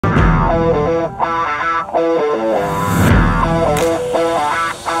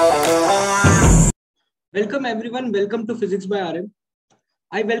Welcome everyone. Welcome to Physics by Aryan.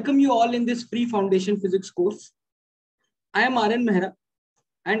 I welcome you all in this free foundation physics course. I am Aryan Mehra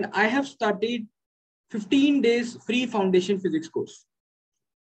and I have started 15 days free foundation physics course.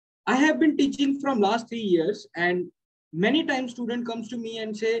 I have been teaching from last 3 years and many times student comes to me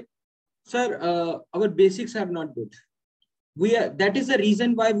and say, sir, our basics are not good. That is the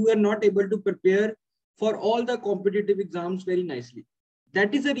reason why we are not able to prepare for all the competitive exams very nicely.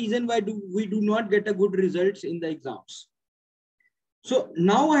 That is the reason why we do not get a good results in the exams. So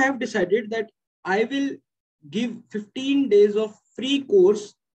now I have decided that I will give 15 days of free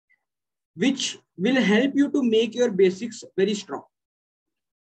course, which will help you to make your basics very strong.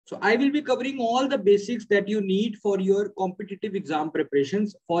 So I will be covering all the basics that you need for your competitive exam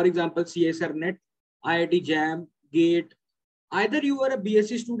preparations. For example, CSR Net, IIT JAM, GATE. Either you are a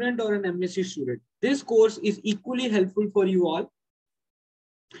BSc student or an MSc student. This course is equally helpful for you all.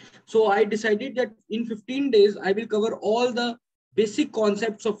 So I decided that in 15 days, I will cover all the basic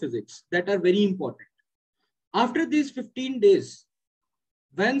concepts of physics that are very important. After these 15 days,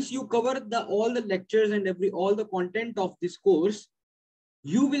 once you cover all the lectures and all the content of this course,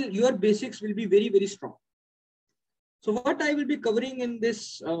 your basics will be very, very strong. So what I will be covering in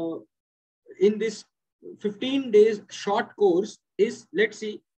this 15 days short course is, let's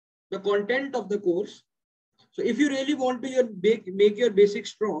see, the content of the course. So if you really want to make your basics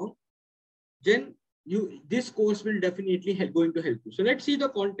strong, then this course will definitely going to help you. So let's see the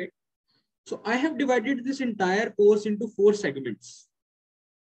content. So I have divided this entire course into 4 segments.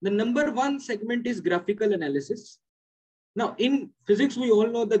 The number 1 segment is graphical analysis. Now in physics, we all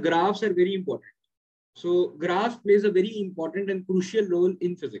know the graphs are very important. So graphs plays a very important and crucial role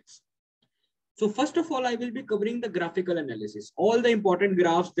in physics. So first of all, I will be covering the graphical analysis, all the important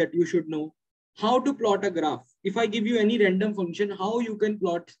graphs that you should know. How to plot a graph. If I give you any random function, how you can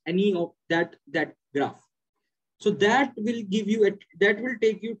plot any of that graph. So that will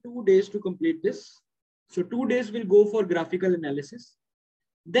take you 2 days to complete this. So 2 days will go for graphical analysis.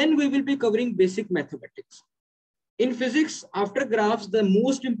 Then we will be covering basic mathematics. In physics, after graphs, the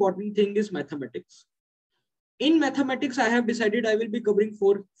most important thing is mathematics. In mathematics, I have decided I will be covering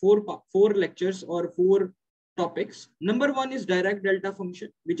four lectures or 4 topics. Number 1 is Dirac delta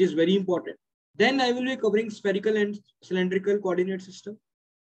function, which is very important. Then I will be covering spherical and cylindrical coordinate system.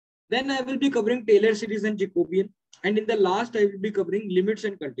 Then I will be covering Taylor series and Jacobian. And in the last, I will be covering limits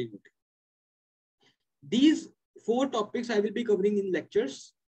and continuity. These 4 topics I will be covering in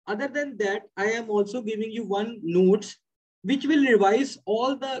lectures. Other than that, I am also giving you one notes, which will revise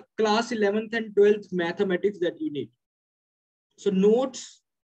all the class 11th and 12th mathematics that you need. So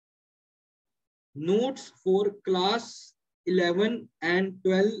notes for class 11 and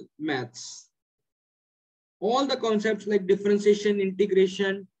 12 maths. All the concepts like differentiation,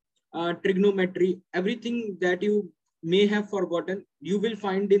 integration, trigonometry, everything that you may have forgotten, you will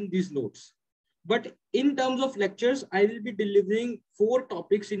find in these notes. But in terms of lectures, I will be delivering 4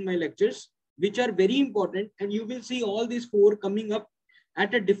 topics in my lectures, which are very important. And you will see all these 4 coming up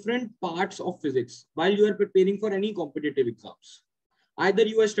at a different parts of physics while you are preparing for any competitive exams. Either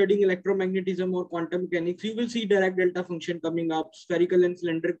you are studying electromagnetism or quantum mechanics, you will see Dirac delta function coming up, spherical and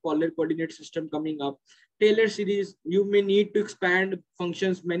cylindrical polar coordinate system coming up, Taylor series, you may need to expand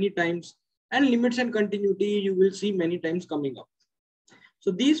functions many times, and limits and continuity, you will see many times coming up. So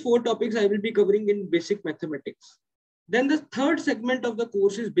these 4 topics I will be covering in basic mathematics. Then the third segment of the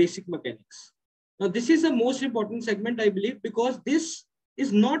course is basic mechanics. Now this is the most important segment, I believe, because this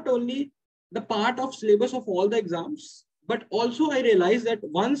is not only the part of syllabus of all the exams, but also I realized that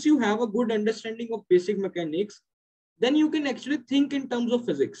once you have a good understanding of basic mechanics, then you can actually think in terms of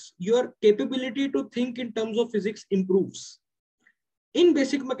physics. Your capability to think in terms of physics improves. In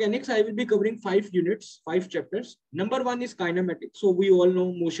basic mechanics, I will be covering 5 units, 5 chapters. Number 1 is kinematics. So we all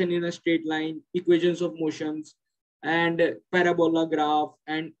know motion in a straight line, equations of motions, and parabola graph,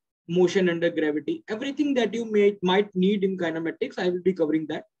 and motion under gravity. Everything that you might need in kinematics, I will be covering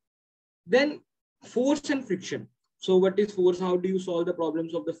that. Then force and friction. So what is force? How do you solve the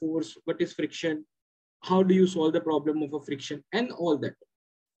problems of the force? What is friction? How do you solve the problem of a friction? And all that.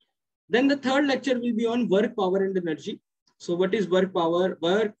 Then the third lecture will be on work, power, and energy. So what is work, power,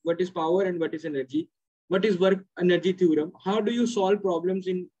 what is power, and what is energy? What is work energy theorem? How do you solve problems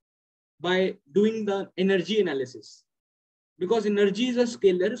by doing the energy analysis? Because energy is a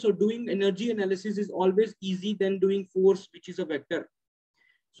scalar, so doing energy analysis is always easy than doing force, which is a vector.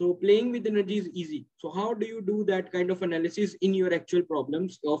 So playing with energy is easy. So how do you do that kind of analysis in your actual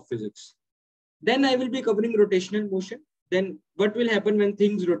problems of physics? Then I will be covering rotational motion. Then what will happen when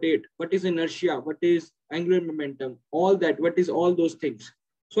things rotate? What is inertia? What is angular momentum? All that. What is all those things?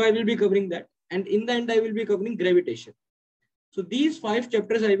 So I will be covering that. and in the end, I will be covering gravitation. So these 5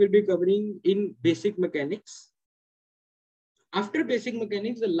 chapters I will be covering in basic mechanics. After basic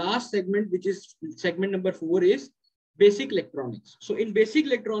mechanics, the last segment, which is segment number 4, is basic electronics. So in basic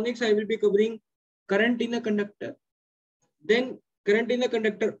electronics, I will be covering current in a conductor. Then current in a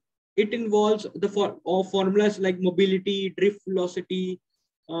conductor, it involves the formulas like mobility, drift velocity,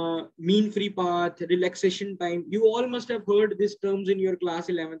 mean free path, relaxation time. You all must have heard these terms in your class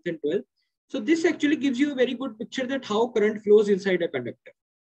 11th and 12th. So this actually gives you a very good picture that how current flows inside a conductor.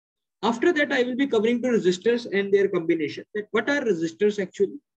 After that, I will be covering the resistors and their combination. That what are resistors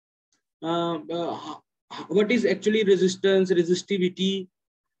actually? What is actually resistance, resistivity,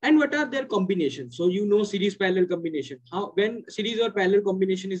 and what are their combinations? So you know series parallel combination. How when series or parallel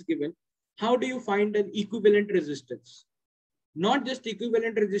combination is given, how do you find an equivalent resistance? Not just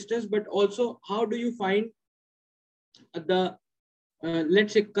equivalent resistance, but also how do you find the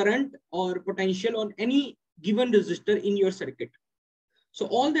let's say current or potential on any given resistor in your circuit. So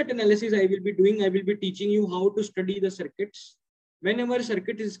all that analysis I will be doing. I will be teaching you how to study the circuits. Whenever a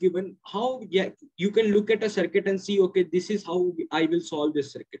circuit is given, how you can look at a circuit and see, okay, this is how I will solve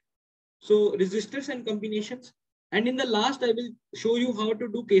this circuit. So resistors and combinations. And in the last, I will show you how to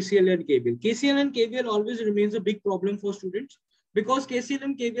do KCL and KVL. KCL and KVL always remains a big problem for students because KCL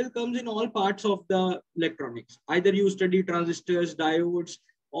and KVL comes in all parts of the electronics. Either you study transistors, diodes,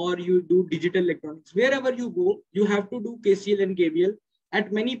 or you do digital electronics. Wherever you go, you have to do KCL and KVL at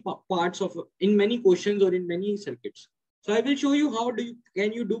many parts of, in many questions or in many circuits. So I will show you how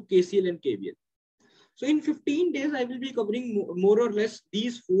can you do KCL and KVL. So in 15 days, I will be covering more or less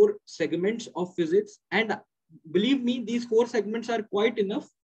these 4 segments of physics. And believe me, these 4 segments are quite enough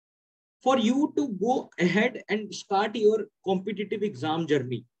for you to go ahead and start your competitive exam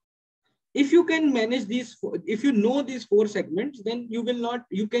journey. If you can manage these, if you know these 4 segments, then you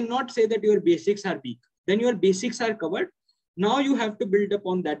cannot say that your basics are weak. Then your basics are covered. Now you have to build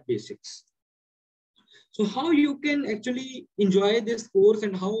upon that basics. So how you can actually enjoy this course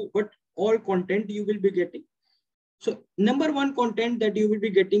and what all content you will be getting. So number 1 content that you will be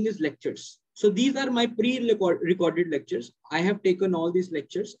getting is lectures. So these are my pre-recorded lectures. I have taken all these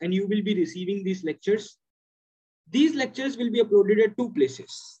lectures and you will be receiving these lectures. These lectures will be uploaded at 2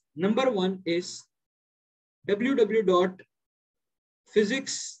 places. Number 1 is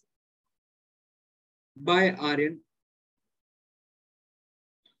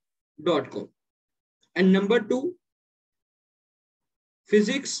www.PhysicsByAaryan.com. And number 2,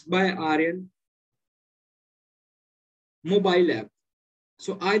 PhysicsByAaryan mobile app.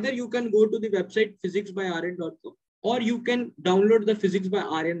 So either you can go to the website PhysicsByAaryan.com or you can download the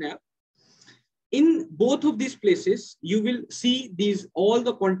PhysicsByAaryan app. In both of these places, you will see all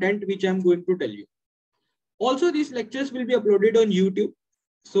the content which I'm going to tell you. Also, these lectures will be uploaded on YouTube.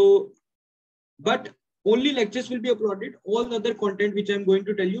 So, but only lectures will be uploaded. All the other content which I'm going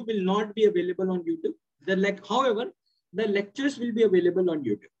to tell you will not be available on YouTube. However, the lectures will be available on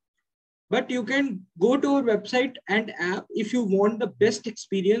YouTube. But you can go to our website and app if you want the best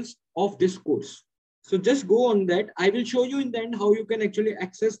experience of this course. So just go on that. I will show you in the end how you can actually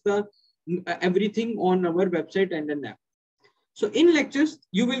access everything on our website and an app. So in lectures,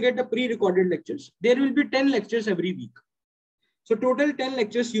 you will get the pre-recorded lectures. There will be 10 lectures every week. So total 10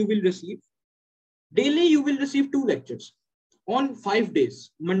 lectures you will receive. Daily, you will receive 2 lectures on 5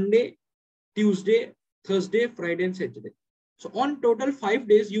 days, Monday, Tuesday, Thursday, Friday, and Saturday. So on total 5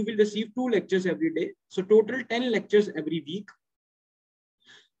 days, you will receive 2 lectures every day. So total 10 lectures every week.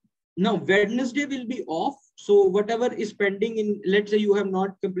 Now, Wednesday will be off. So whatever is pending in, let's say you have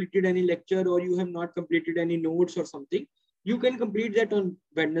not completed any lecture or you have not completed any notes or something, you can complete that on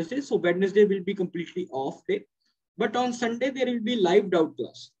Wednesday. So Wednesday will be completely off day. But on Sunday, there will be live doubt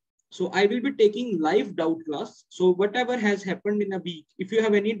class. So I will be taking live doubt class. So whatever has happened in a week, if you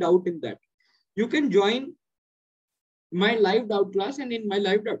have any doubt in that, you can join my live doubt class. And in my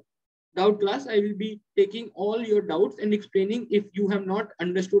live doubt class, I will be taking all your doubts and explaining if you have not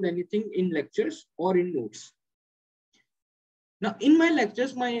understood anything in lectures or in notes. Now, in my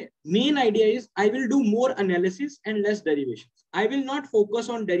lectures, my main idea is I will do more analysis and less derivations. I will not focus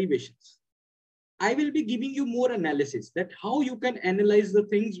on derivations. I will be giving you more analysis, that how you can analyze the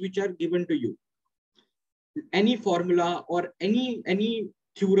things which are given to you. Any formula or any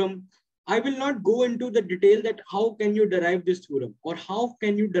theorem. I will not go into the detail that how can you derive this theorem or how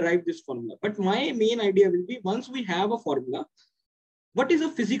can you derive this formula. But my main idea will be, once we have a formula, what is the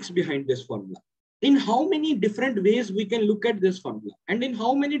physics behind this formula? In how many different ways we can look at this formula, and in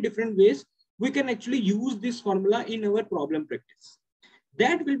how many different ways we can actually use this formula in our problem practice.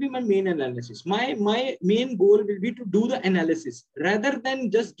 That will be my main analysis. My main goal will be to do the analysis rather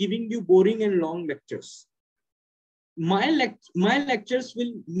than just giving you boring and long lectures. My lectures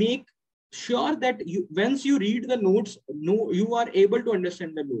will make sure that you, once you read the notes, you are able to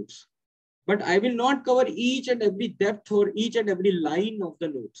understand the notes. But I will not cover each and every depth or each and every line of the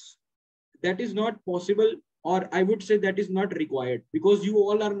notes. That is not possible, or I would say that is not required, because you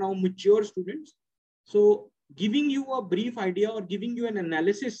all are now mature students. So giving you a brief idea or giving you an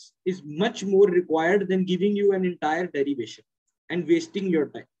analysis is much more required than giving you an entire derivation and wasting your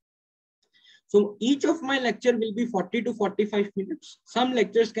time. So each of my lecture will be 40 to 45 minutes. Some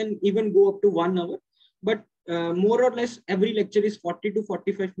lectures can even go up to 1 hour, but more or less every lecture is 40 to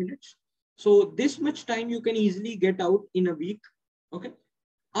 45 minutes. So this much time you can easily get out in a week. Okay.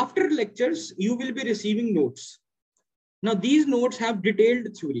 After lectures, you will be receiving notes. Now these notes have detailed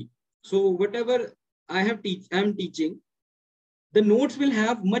theory. So whatever I am teaching, the notes will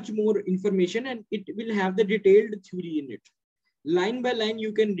have much more information and it will have the detailed theory in it. Line by line,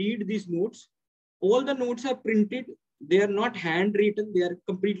 you can read these notes. All the notes are printed. They are not handwritten. They are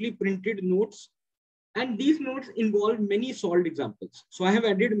completely printed notes. And these notes involve many solved examples. So I have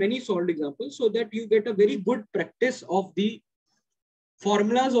added many solved examples so that you get a very good practice of the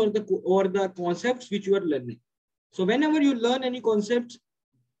formulas or the concepts which you are learning. So whenever you learn any concepts,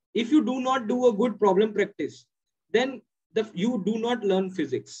 if you do not do a good problem practice, then you do not learn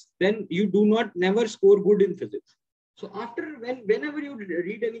physics. Then you do not never score good in physics. So whenever you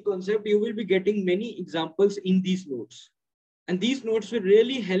read any concept, you will be getting many examples in these notes. And these notes will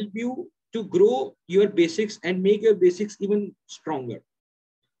really help you to grow your basics and make your basics even stronger.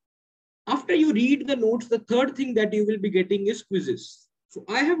 After you read the notes, the third thing that you will be getting is quizzes. So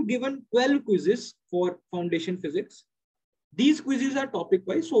I have given 12 quizzes for foundation physics. These quizzes are topic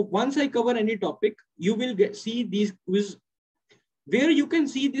wise. So once I cover any topic, you will see these quizzes. Where you can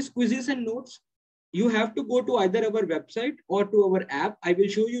see these quizzes and notes, you have to go to either our website or to our app. I will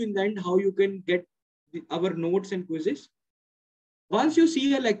show you in the end how you can get our notes and quizzes. Once you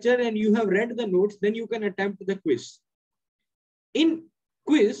see a lecture and you have read the notes, then you can attempt the quiz. In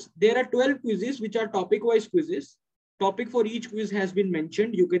quiz, there are 12 quizzes, which are topic-wise quizzes. Topic for each quiz has been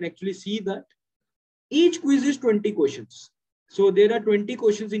mentioned. You can actually see that. Each quiz is 20 questions. So there are 20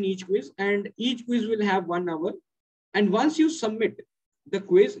 questions in each quiz, and each quiz will have 1 hour. And once you submit the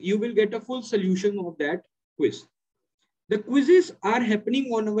quiz, you will get a full solution of that quiz. The quizzes are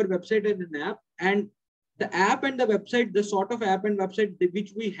happening on our website and an app, and the app and the website, the sort of app and website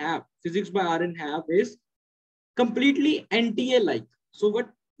which we have, PhysicsByAaryan have, is completely NTA-like. So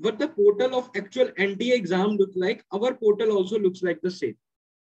what the portal of actual NTA exam looks like, our portal also looks like the same.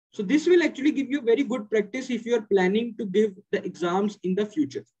 So this will actually give you very good practice if you are planning to give the exams in the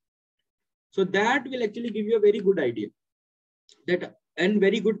future. So that will actually give you a very good idea and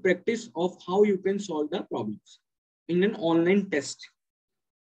very good practice of how you can solve the problems in an online test.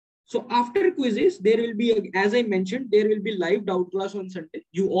 So after quizzes, there will be, as I mentioned, there will be live doubt class on Sunday.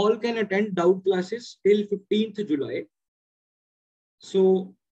 You all can attend doubt classes till 15th July.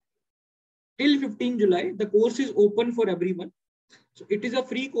 So till 15th July, the course is open for everyone. So it is a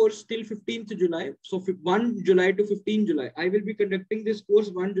free course till 15th July. So 1 July to 15 July. I will be conducting this course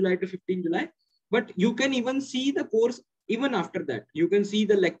 1 July to 15 July. But you can even see the course even after that. You can see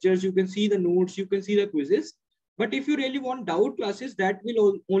the lectures, you can see the notes, you can see the quizzes. But if you really want doubt classes, that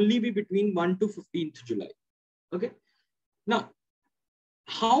will only be between 1 to 15th July. Okay. Now,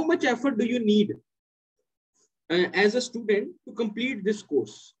 how much effort do you need as a student to complete this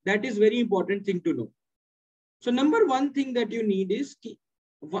course? That is very important thing to know. So number one thing that you need is,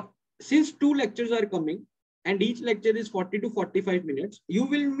 since 2 lectures are coming and each lecture is 40 to 45 minutes, you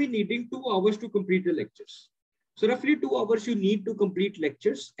will be needing 2 hours to complete the lectures. So roughly 2 hours you need to complete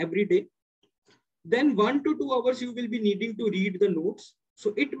lectures every day. Then 1 to 2 hours you will be needing to read the notes.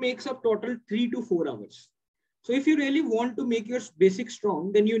 So it makes up total 3 to 4 hours. So if you really want to make your basics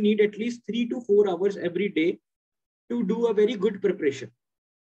strong, then you need at least 3 to 4 hours every day to do a very good preparation.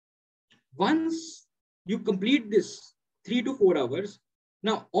 Once you complete this 3 to 4 hours,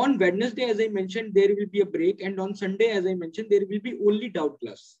 now on Wednesday, as I mentioned, there will be a break, and on Sunday, as I mentioned, there will be only doubt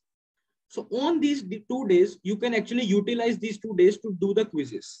class. So on these 2 days, you can actually utilize these 2 days to do the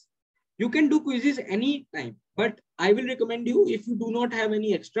quizzes. You can do quizzes any time, but I will recommend you, if you do not have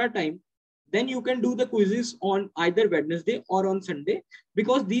any extra time, then you can do the quizzes on either Wednesday or on Sunday,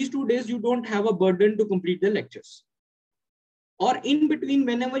 because these 2 days you don't have a burden to complete the lectures. Or in between,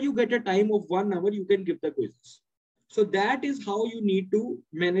 whenever you get a time of 1 hour, you can give the quizzes. So that is how you need to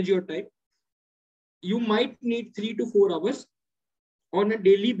manage your time. You might need 3 to 4 hours on a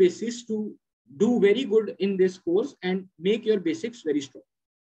daily basis to do very good in this course and make your basics very strong.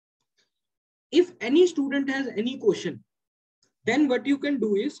 if any student has any question, then what you can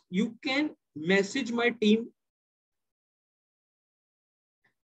do is you can message my team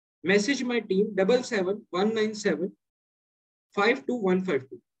 77197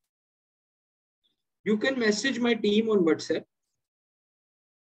 52152. You can message my team on WhatsApp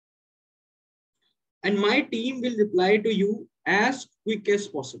and my team will reply to you as quick as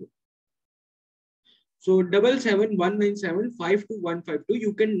possible. So 77197 52152.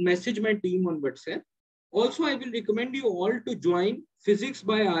 You can message my team on WhatsApp. Also, I will recommend you all to join Physics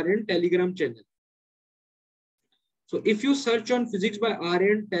by Aryan Telegram channel. So if you search on Physics by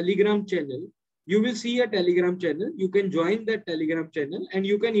Aryan Telegram channel, you will see a Telegram channel. You can join that Telegram channel and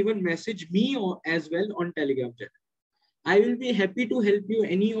you can even message me as well on Telegram channel. I will be happy to help you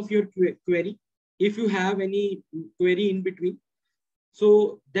any of your query if you have any query in between.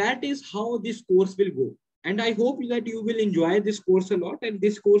 So that is how this course will go. And I hope that you will enjoy this course a lot and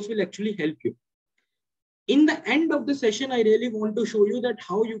this course will actually help you. In the end of the session, I really want to show you that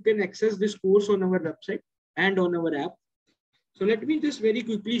how you can access this course on our website and on our app. So let me just very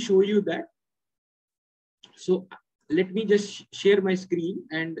quickly show you that. So let me just share my screen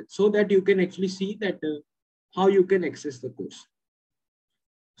and so that you can actually see that how you can access the course.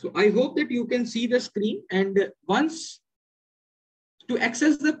 So I hope that you can see the screen, and once to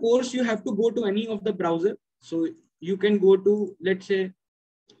access the course, you have to go to any of the browser. So you can go to, let's say,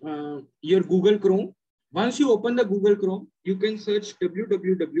 your Google Chrome. Once you open the Google Chrome, you can search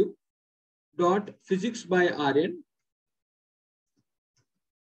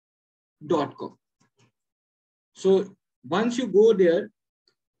www.physicsbyaryan.com. So once you go there,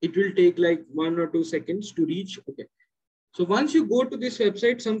 it will take like 1 or 2 seconds to reach. Okay. So once you go to this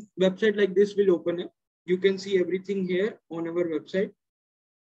website, some website like this will open up. You can see everything here on our website.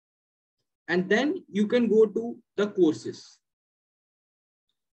 And then you can go to the courses.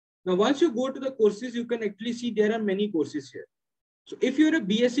 Now, once you go to the courses, you can actually see there are many courses here. So if you're a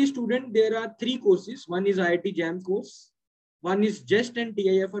BSc student, there are 3 courses. One is IIT JAM course, one is JEST and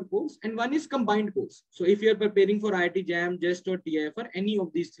TIFR course, and one is combined course. So if you're preparing for IIT JAM, JEST or TIFR, any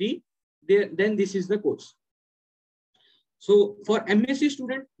of these 3, then this is the course. So for MSc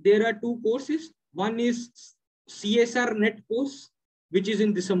student, there are 2 courses. One is CSR NET course, which is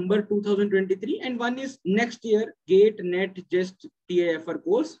in December 2023, and one is next year GATE, NET, JEST, TIFR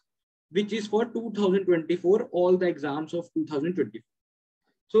course, which is for 2024, all the exams of 2024.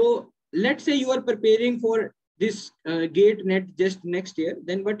 So let's say you are preparing for this GATE, NET, JEST next year,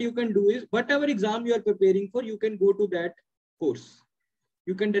 then what you can do is whatever exam you are preparing for, you can go to that course.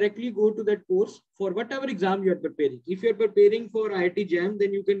 You can directly go to that course for whatever exam you are preparing. If you're preparing for IIT JAM,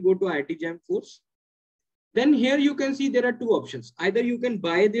 then you can go to IIT JAM course. Then here you can see there are 2 options. Either you can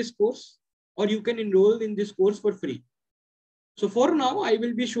buy this course or you can enroll in this course for free. So for now, I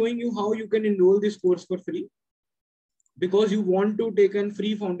will be showing you how you can enroll this course for free. Because you want to take a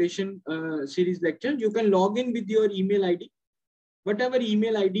free foundation series lecture, you can log in with your email ID. Whatever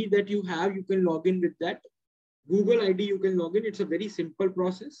email ID that you have, you can log in with that. Google ID, you can log in. It's a very simple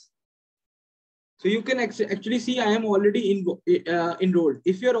process. So you can actually see I am already enrolled.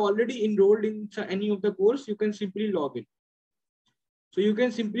 If you're already enrolled in any of the course, you can simply log in. So you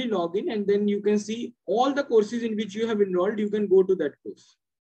can simply log in and then you can see all the courses in which you have enrolled. You can go to that course.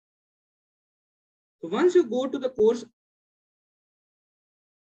 So once you go to the course,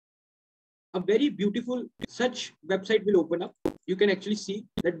 a very beautiful such website will open up. You can actually see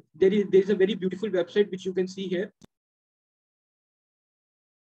that there is a very beautiful website which you can see here.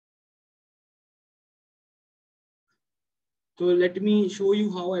 So let me show you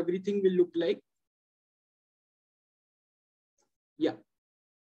how everything will look like. Yeah.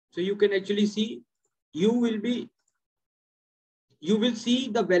 So you can actually see, you will see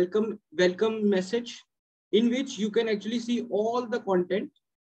the welcome message in which you can actually see all the content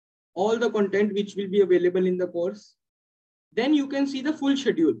which will be available in the course. Then you can see the full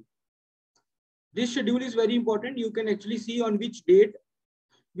schedule. This schedule is very important. You can actually see on which date,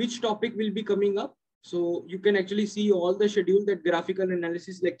 which topic will be coming up. So you can actually see all the schedule. That graphical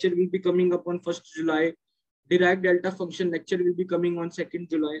analysis lecture will be coming up on 1st July. Dirac delta function lecture will be coming on 2nd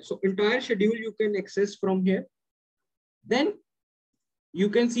July. So entire schedule you can access from here. Then you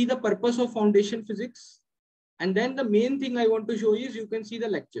can see the purpose of foundation physics. And then the main thing I want to show you is you can see the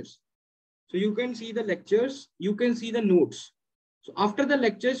lectures. So you can see the lectures, you can see the notes. So after the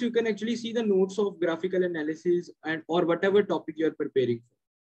lectures, you can actually see the notes of graphical analysis and or whatever topic you are preparing for.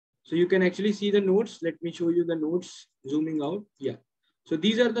 So you can actually see the notes. Let me show you the notes, zooming out. Yeah. So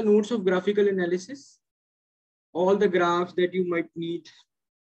these are the notes of graphical analysis. All the graphs that you might need,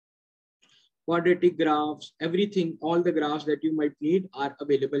 quadratic graphs, everything, all the graphs that you might need are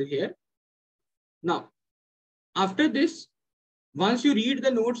available here. Now, after this, once you read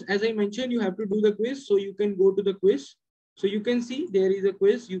the notes, as I mentioned, you have to do the quiz. So you can go to the quiz. So you can see there is a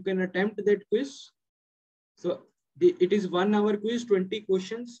quiz. You can attempt that quiz. So it is 1 hour quiz, 20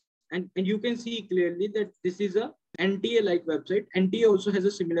 questions. And you can see clearly that this is a NTA-like website. NTA also has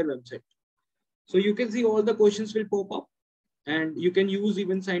a similar website. So you can see all the questions will pop up, and you can use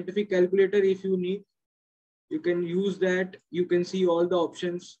even scientific calculator if you need. You can use that. You can see all the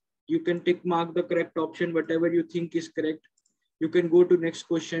options. You can tick mark the correct option, whatever you think is correct. You can go to next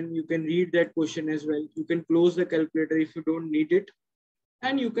question. You can read that question as well. You can close the calculator if you don't need it.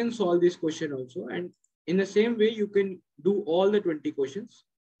 And you can solve this question also. And in the same way, you can do all the 20 questions.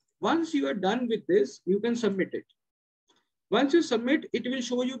 Once you are done with this, you can submit it. Once you submit, it will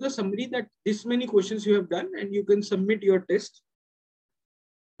show you the summary that this many questions you have done, and you can submit your test.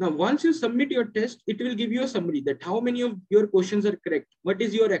 Now, once you submit your test, it will give you a summary that how many of your questions are correct, what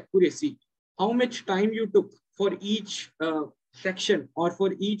is your accuracy, how much time you took for each section or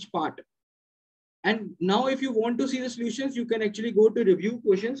for each part. And now if you want to see the solutions, you can actually go to review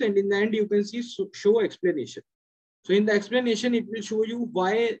questions, and in the end, you can see show explanation. So in the explanation, it will show you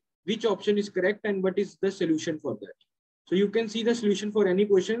why, which option is correct and what is the solution for that. So you can see the solution for any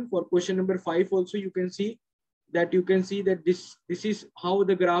question. For question number 5 also, you can see that this is how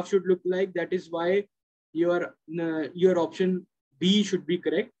the graph should look like. That is why your option B should be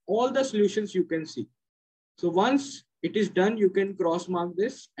correct. All the solutions you can see. So once it is done, you can cross mark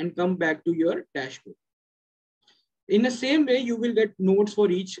this and come back to your dashboard. In the same way, you will get notes for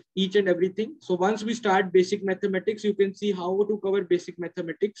each and everything. So once we start basic mathematics, you can see how to cover basic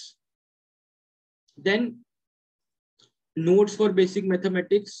mathematics. Then notes for basic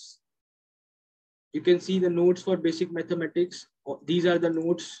mathematics. You can see the notes for basic mathematics. These are the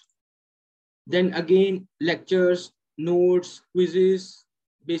notes. Then again, lectures, notes, quizzes,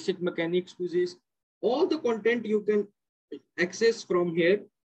 basic mechanics quizzes. All the content you can access from here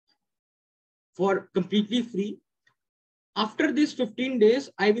for completely free. After this 15 days,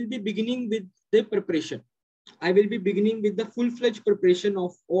 I will be beginning with the preparation. I will be beginning with the full-fledged preparation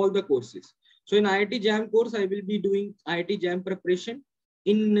of all the courses. So in IIT JAM course, I will be doing IIT JAM preparation.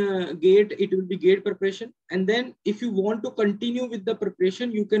 In GATE, it will be GATE preparation. And then if you want to continue with the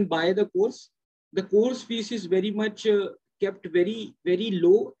preparation, you can buy the course. The course fees is very much kept very, very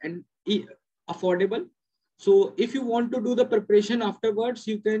low and affordable. So if you want to do the preparation afterwards,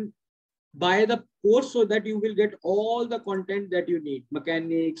 you can buy the course so that you will get all the content that you need.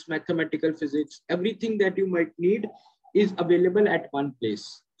 Mechanics, mathematical physics, everything that you might need is available at one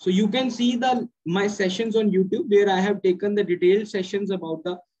place. So you can see my sessions on YouTube where I have taken the detailed sessions about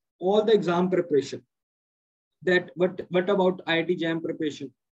all the exam preparation. That what about IIT JAM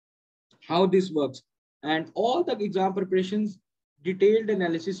preparation, how this works, and all the exam preparations, detailed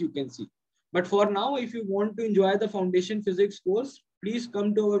analysis you can see. But for now, if you want to enjoy the foundation physics course, please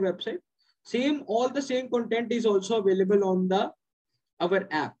come to our website. All the same content is also available on our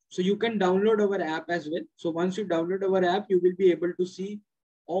app. So you can download our app as well. So once you download our app, you will be able to see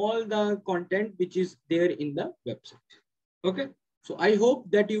all the content which is there in the website. Okay. So I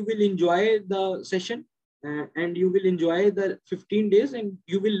hope that you will enjoy the session and you will enjoy the 15 days and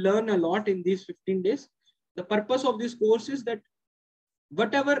you will learn a lot in these 15 days. The purpose of this course is that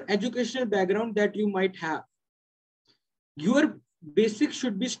whatever educational background that you might have, your basics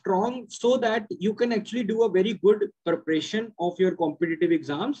should be strong so that you can actually do a very good preparation of your competitive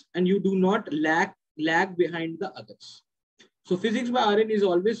exams and you do not lag behind the others. So Physics by Aryan is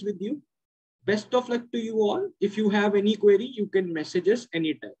always with you. Best of luck to you all. If you have any query, you can message us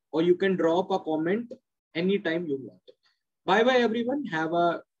anytime or you can drop a comment anytime you want. Bye bye everyone. Have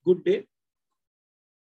a good day.